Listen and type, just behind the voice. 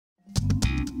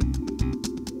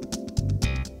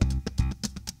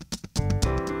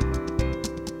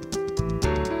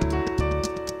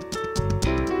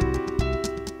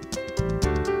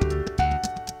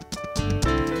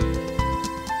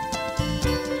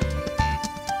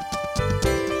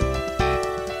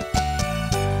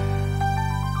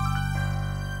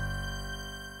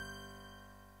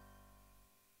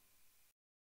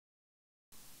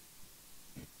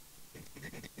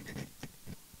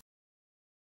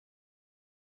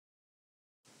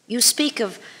You speak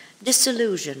of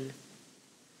disillusion.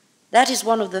 That is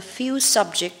one of the few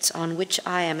subjects on which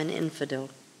I am an infidel.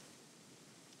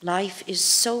 Life is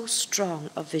so strong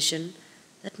a vision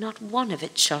that not one of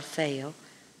it shall fail.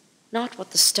 Not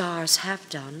what the stars have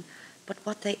done, but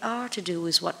what they are to do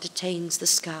is what detains the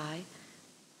sky.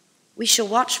 We shall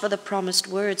watch for the promised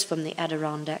words from the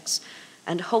Adirondacks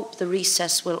and hope the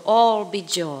recess will all be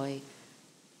joy.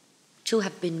 To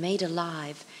have been made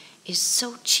alive is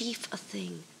so chief a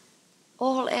thing.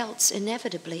 All else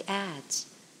inevitably adds.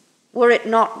 Were it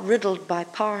not riddled by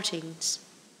partings,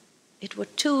 it were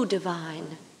too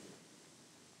divine.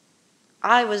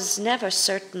 I was never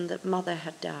certain that Mother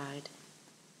had died,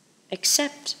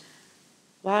 except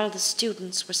while the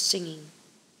students were singing.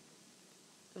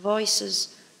 The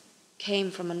voices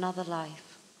came from another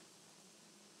life.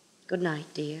 Good night,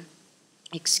 dear.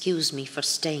 Excuse me for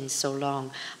staying so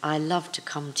long. I love to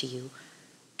come to you,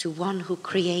 to one who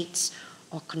creates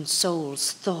or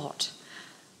consoles thought.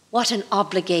 What an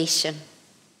obligation.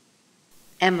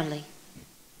 Emily.